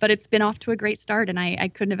 But it's been off to a great start, and I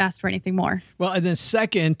couldn't have asked for anything more. Well, and then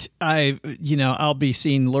second, I'll be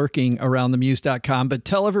seen lurking around themuse.com, but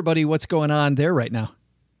tell everybody what's going on there right now.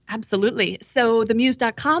 Absolutely. So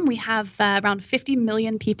themuse.com, we have around 50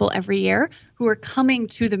 million people every year who are coming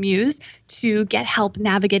to the Muse to get help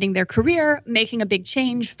navigating their career, making a big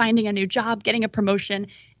change, finding a new job, getting a promotion,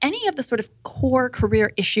 any of the sort of core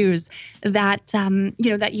career issues that,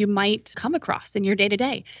 that you might come across in your day to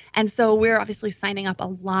day. And so we're obviously signing up a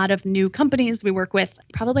lot of new companies. We work with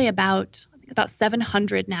probably about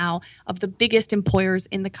 700 now of the biggest employers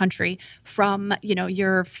in the country, from,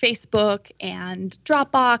 your Facebook and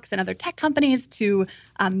Dropbox and other tech companies to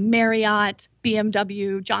Marriott,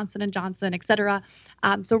 BMW, Johnson & Johnson, et cetera.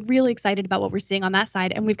 So really excited about what we're seeing on that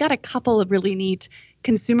side. And we've got a couple of really neat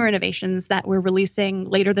consumer innovations that we're releasing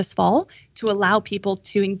later this fall to allow people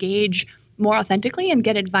to engage more authentically and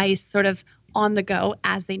get advice sort of on the go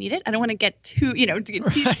as they need it. I don't want to get too,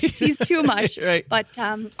 tease too much, right. But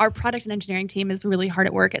our product and engineering team is really hard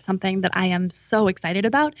at work at something that I am so excited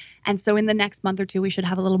about. And so in the next month or two, we should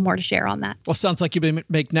have a little more to share on that. Well, sounds like you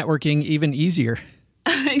make networking even easier.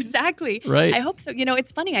 Exactly. Right. I hope so.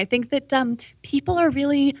 It's funny. I think that people are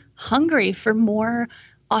really hungry for more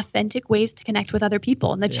authentic ways to connect with other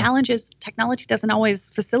people. And the challenge is technology doesn't always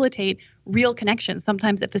facilitate real connections.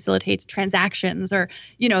 Sometimes it facilitates transactions, or,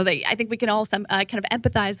 I think we can all kind of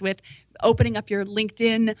empathize with opening up your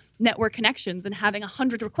LinkedIn network connections and having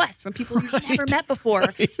 100 requests from people you've never met before.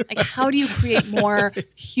 Right. Like, how do you create more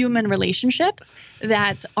human relationships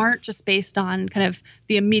that aren't just based on kind of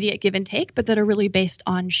the immediate give and take, but that are really based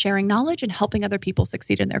on sharing knowledge and helping other people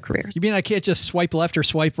succeed in their careers? You mean I can't just swipe left or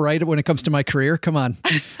swipe right when it comes to my career? Come on.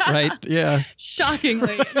 Right? Yeah.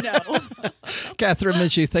 Shockingly, no. Kathryn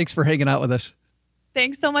Minshew, thanks for hanging out with us.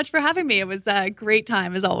 Thanks so much for having me. It was a great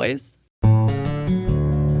time, as always.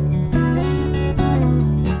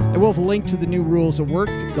 And we'll link to the new rules of work,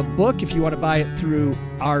 the book, if you want to buy it through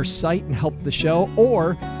our site and help the show,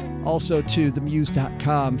 or also to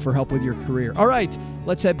themuse.com for help with your career. All right,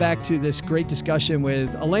 let's head back to this great discussion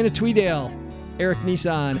with Elena Tweedale, Eric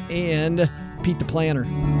Nissan, and Pete the Planner.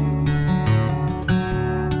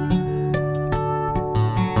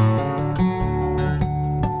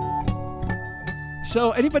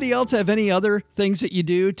 So anybody else have any other things that you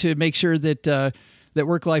do to make sure that that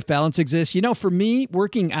work-life balance exists? For me,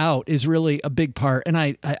 working out is really a big part. And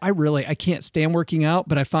I can't stand working out,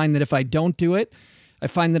 but I find that if I don't do it,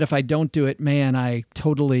 man, I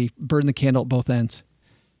totally burn the candle at both ends.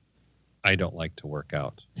 I don't like to work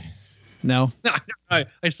out. No? No, I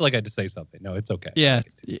just feel like I had to say something. No, it's okay. Yeah.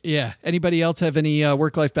 Yeah. Anybody else have any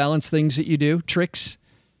work-life balance things that you do? Tricks?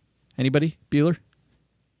 Anybody? Bueller?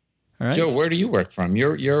 All right. Joe, where do you work from?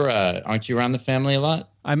 You're aren't you around the family a lot?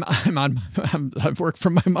 I work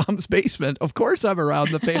from my mom's basement. Of course, I'm around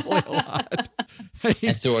the family a lot.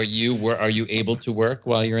 And so, are you able to work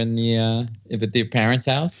while you're in the at your parents'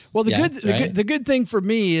 house? Well, the good thing for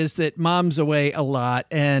me is that mom's away a lot,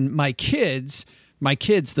 and my kids.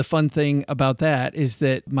 The fun thing about that is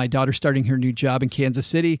that my daughter's starting her new job in Kansas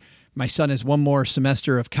City. My son has one more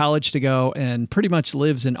semester of college to go, and pretty much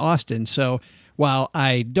lives in Austin. So, while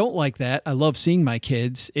I don't like that, I love seeing my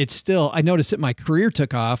kids. It's still, I noticed that my career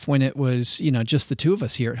took off when it was, just the two of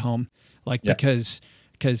us here at home, because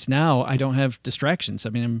now I don't have distractions. I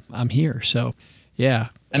mean, I'm here. So Yeah.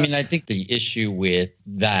 I mean, I think the issue with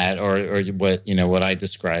that, or what I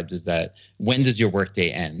described, is that when does your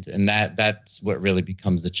workday end? And that's what really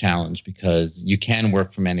becomes the challenge, because you can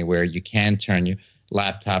work from anywhere. You can turn your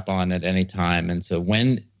laptop on at any time. And so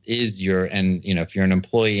when is if you're an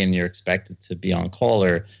employee and you're expected to be on call,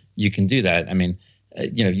 or you can do that. I mean,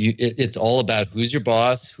 it's all about who's your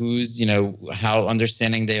boss, who's, how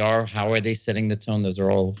understanding they are, how are they setting the tone. Those are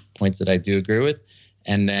all points that I do agree with.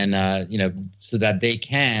 And then, so that they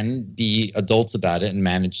can be adults about it and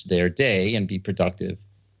manage their day and be productive.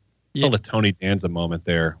 Yeah. Well, the Tony Danza moment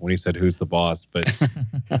there when he said, "Who's the boss?" But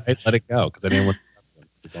I let it go because I didn't want to.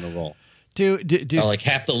 He's on a roll. Like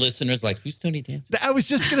half the listeners, like, who's Tony Danza? I was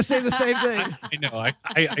just going to say the same thing. I know.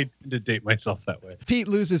 I tend to date myself that way. Pete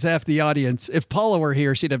loses half the audience. If Paula were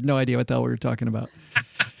here, she'd have no idea what the hell we were talking about.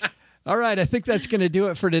 All right. I think that's going to do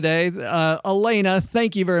it for today. Elena,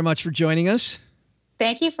 thank you very much for joining us.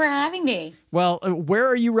 Thank you for having me. Well, where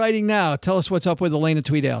are you writing now? Tell us what's up with Elena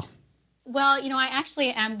Tweedale. Well, I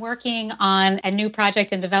actually am working on a new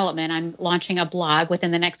project in development. I'm launching a blog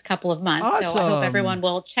within the next couple of months. Awesome. So I hope everyone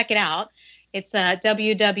will check it out. It's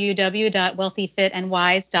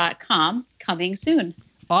www.wealthyfitandwise.com, coming soon.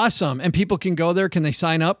 Awesome. And people can go there. Can they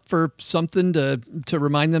sign up for something to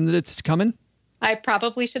remind them that it's coming? I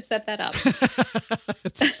probably should set that up.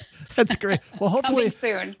 That's great. Well,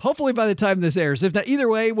 hopefully by the time this airs, if not, either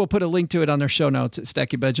way, we'll put a link to it on our show notes at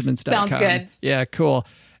stackybenjamins.com. Sounds good. Yeah, cool.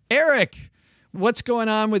 Eric, what's going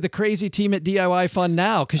on with the crazy team at DIY Fun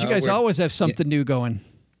now? Because you guys always have something new going.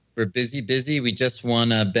 We're busy. We just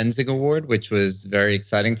won a Benzig Award, which was very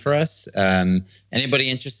exciting for us. Anybody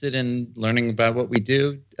interested in learning about what we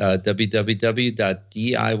do? www.diy.fund.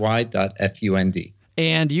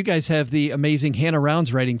 And you guys have the amazing Hannah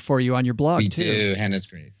Rounds writing for you on your blog, too. We do. Hannah's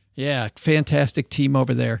great. Yeah, fantastic team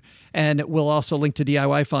over there. And we'll also link to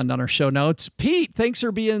DIY Fund on our show notes. Pete, thanks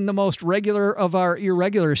for being the most regular of our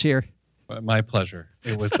irregulars here. My pleasure.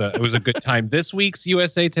 It was a good time. This week's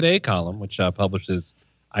USA Today column, which publishes,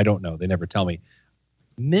 I don't know, they never tell me,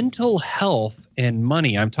 mental health and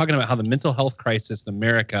money. I'm talking about how the mental health crisis in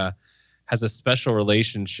America has a special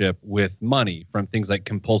relationship with money, from things like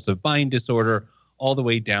compulsive buying disorder all the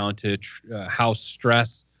way down to how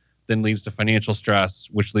stress then leads to financial stress,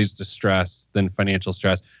 which leads to stress, then financial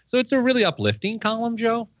stress. So it's a really uplifting column,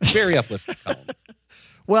 Joe. Very uplifting column.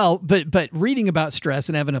 Well, but reading about stress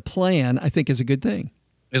and having a plan, I think, is a good thing.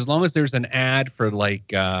 As long as there's an ad for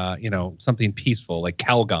something peaceful, like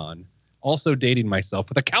Calgon. Also dating myself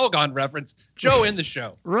with a Calgon reference. Joe in the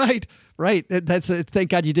show. Right. Thank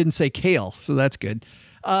God you didn't say kale, so that's good.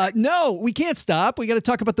 No, we can't stop. We got to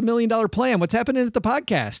talk about the $1 Million Plan. What's happening at the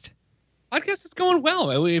podcast? Podcast is going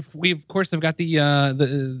well. We of course have got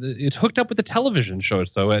it's hooked up with the television show.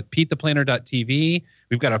 So at PeteThePlanner.tv,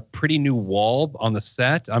 we've got a pretty new wall on the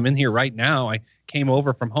set. I'm in here right now. I came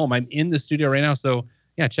over from home. I'm in the studio right now. So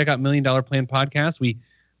yeah, check out $1 Million Plan podcast. We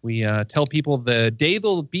tell people the day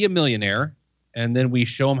they'll be a millionaire, and then we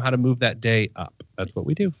show them how to move that day up. That's what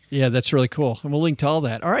we do. Yeah, that's really cool. And we'll link to all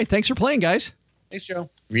that. All right. Thanks for playing, guys. Thanks, Joe.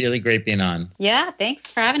 Really great being on. Yeah, thanks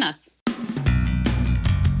for having us.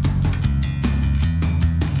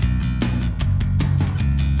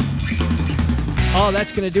 Oh,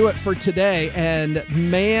 that's going to do it for today. And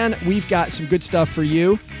man, we've got some good stuff for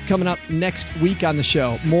you coming up next week on the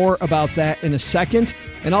show. More about that in a second.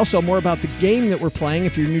 And also more about the game that we're playing.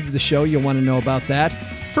 If you're new to the show, you'll want to know about that.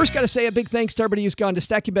 First, got to say a big thanks to everybody who's gone to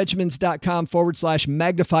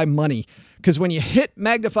stackybenjamins.com/magnify money. Because when you hit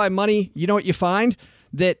magnify money, you know what you find?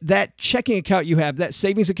 That checking account you have, that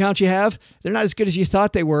savings account you have, they're not as good as you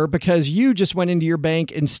thought they were, because you just went into your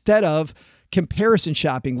bank instead of comparison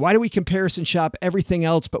shopping. Why do we comparison shop everything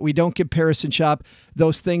else, but we don't comparison shop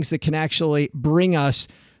those things that can actually bring us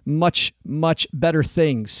much, much better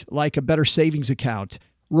things, like a better savings account,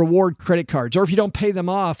 reward credit cards, or if you don't pay them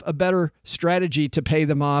off, a better strategy to pay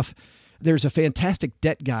them off. There's a fantastic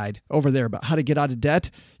debt guide over there about how to get out of debt.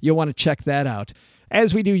 You'll want to check that out.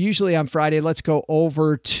 As we do usually on Friday, let's go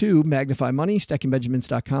over to Magnify Money,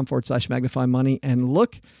 stackybenjamins.com/magnify money, and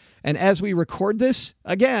look. And as we record this,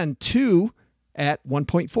 again, 2 at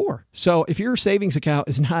 1.4. So if your savings account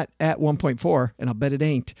is not at 1.4, and I'll bet it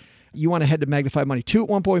ain't, you want to head to Magnify Money. 2 at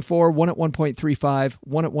 1.4, 1 at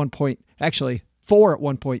 1.35, 4 at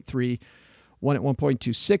 1.3, 1 at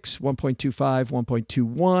 1.26, 1.25,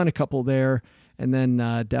 1.21, a couple there, and then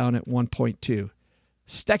down at 1.2.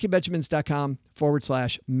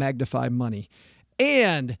 stackybenjamins.com/magnify money.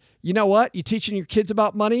 And you know what? You teaching your kids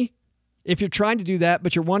about money? If you're trying to do that,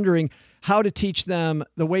 but you're wondering, how to teach them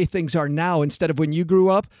the way things are now instead of when you grew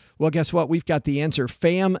up? Well, guess what? We've got the answer.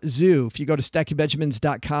 FamZoo. If you go to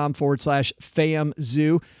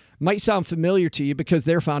stackingbenjamins.com/FamZoo, might sound familiar to you because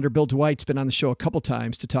their founder, Bill Dwight's been on the show a couple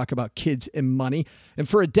times to talk about kids and money. And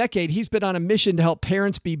for a decade, he's been on a mission to help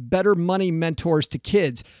parents be better money mentors to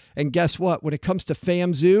kids. And guess what? When it comes to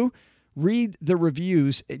FamZoo, read the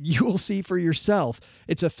reviews and you will see for yourself.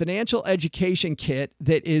 It's a financial education kit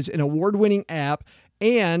that is an award-winning app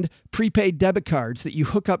and prepaid debit cards that you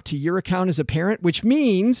hook up to your account as a parent, which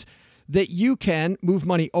means that you can move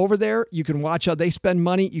money over there. You can watch how they spend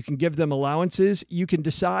money. You can give them allowances. You can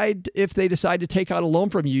decide if they decide to take out a loan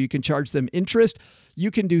from you. You can charge them interest.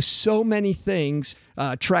 You can do so many things.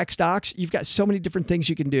 Track stocks. You've got so many different things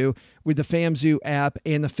you can do with the FamZoo app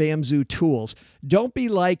and the FamZoo tools. Don't be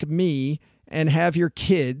like me and have your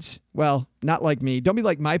kids, well, not like me. Don't be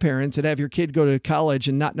like my parents and have your kid go to college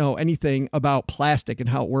and not know anything about plastic and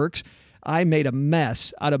how it works. I made a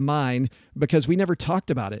mess out of mine because we never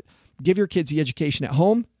talked about it. Give your kids the education at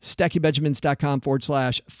home.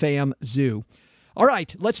 stackingbenjamins.com/FamZoo. All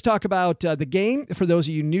right, let's talk about the game. For those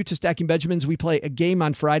of you new to Stacking Benjamins, we play a game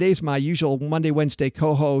on Fridays. My usual Monday, Wednesday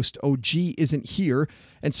co-host, OG, isn't here.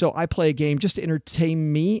 And so I play a game just to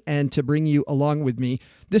entertain me and to bring you along with me.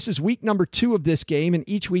 This is week number 2 of this game, and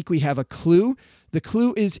each week we have a clue. The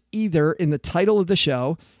clue is either in the title of the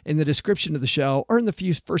show, in the description of the show, or in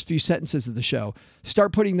the first few sentences of the show.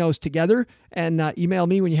 Start putting those together and email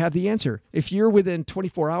me when you have the answer. If you're within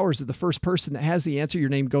 24 hours of the first person that has the answer, your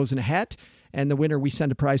name goes in a hat. And the winner we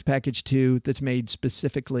send a prize package to that's made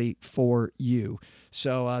specifically for you.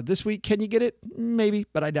 So this week, can you get it? Maybe,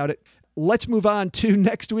 but I doubt it. Let's move on to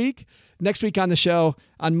next week. Next week on the show,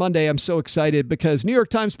 on Monday, I'm so excited because New York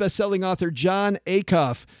Times bestselling author Jon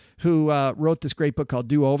Acuff, who wrote this great book called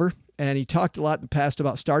Do Over, and he talked a lot in the past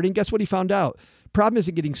about starting. Guess what he found out? Problem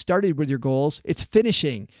isn't getting started with your goals, it's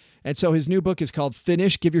finishing. And so his new book is called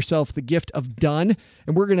Finish, Give Yourself the Gift of Done.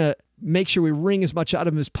 And we're going to make sure we wring as much out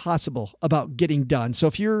of him as possible about getting done. So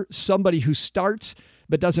if you're somebody who starts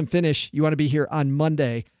but doesn't finish, you want to be here on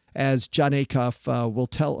Monday as Jon Acuff will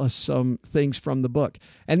tell us some things from the book.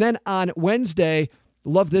 And then on Wednesday,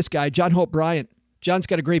 love this guy, John Hope Bryant. John's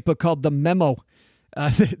got a great book called The Memo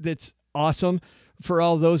that's awesome. For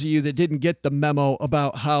all those of you that didn't get the memo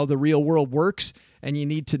about how the real world works and you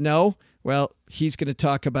need to know, well, he's going to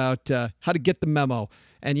talk about how to get the memo.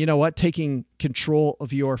 And you know what? Taking control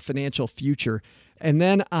of your financial future. And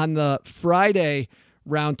then on the Friday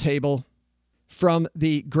roundtable from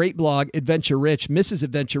the great blog Adventure Rich, Mrs.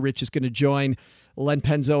 Adventure Rich is going to join Len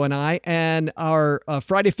Penzo and I. And our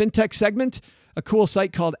Friday FinTech segment, a cool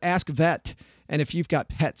site called Ask Vet. And if you've got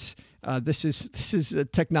pets, this is a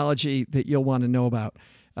technology that you'll want to know about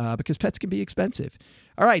because pets can be expensive.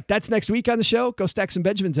 All right, that's next week on the show. Go stack some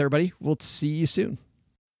Benjamins, everybody. We'll see you soon.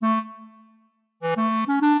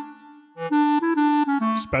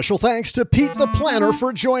 Special thanks to Pete the Planner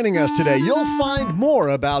for joining us today. You'll find more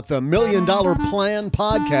about the $1 Million Plan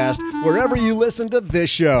podcast wherever you listen to this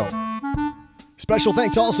show. Special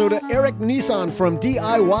thanks also to Eric Nissan from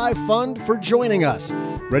DIY Fund for joining us.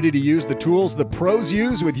 Ready to use the tools the pros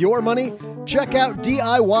use with your money? Check out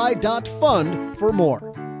DIY.fund for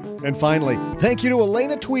more. And finally, thank you to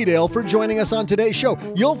Elena Tweedale for joining us on today's show.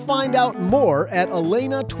 You'll find out more at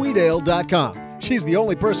ElenaTweedale.com. She's the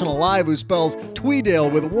only person alive who spells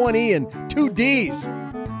Tweedale with 1 E and 2 D's.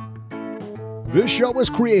 This show was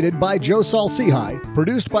created by Joe Salsihai,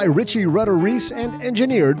 produced by Richie Rutter-Reese, and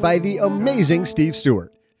engineered by the amazing Steve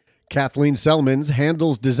Stewart. Kathleen Selmans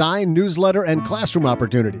handles design, newsletter, and classroom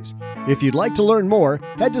opportunities. If you'd like to learn more,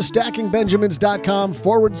 head to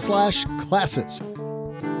stackingbenjamins.com/classes.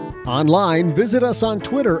 Online, visit us on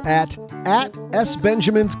Twitter at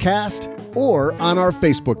 @SBenjaminsCast or on our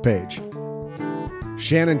Facebook page.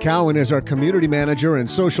 Shannon Cowan is our community manager and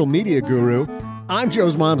social media guru. I'm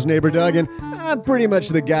Joe's mom's neighbor, Doug, and I'm pretty much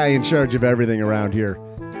the guy in charge of everything around here.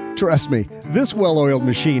 Trust me, this well-oiled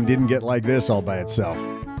machine didn't get like this all by itself.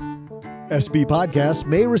 SB Podcasts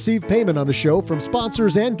may receive payment on the show from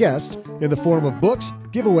sponsors and guests in the form of books,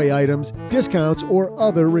 giveaway items, discounts, or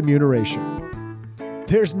other remuneration.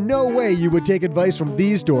 There's no way you would take advice from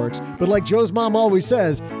these dorks, but like Joe's mom always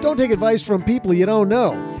says, don't take advice from people you don't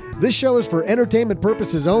know. This show is for entertainment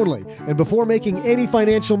purposes only, and before making any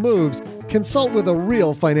financial moves, consult with a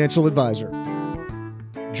real financial advisor.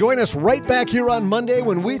 Join us right back here on Monday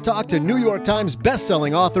when we talk to New York Times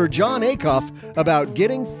bestselling author Jon Acuff about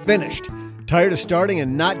getting finished. Tired of starting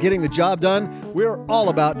and not getting the job done? We're all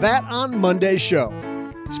about that on Monday's show.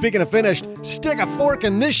 Speaking of finished, stick a fork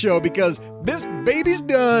in this show because this baby's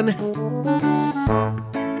done.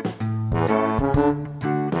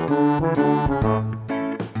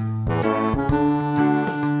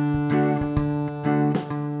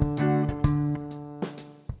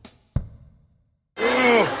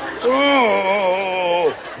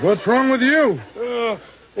 What's wrong with you?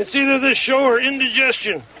 It's either this show or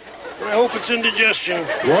indigestion. I hope it's indigestion.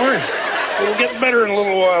 Why? It'll get better in a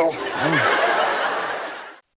little while.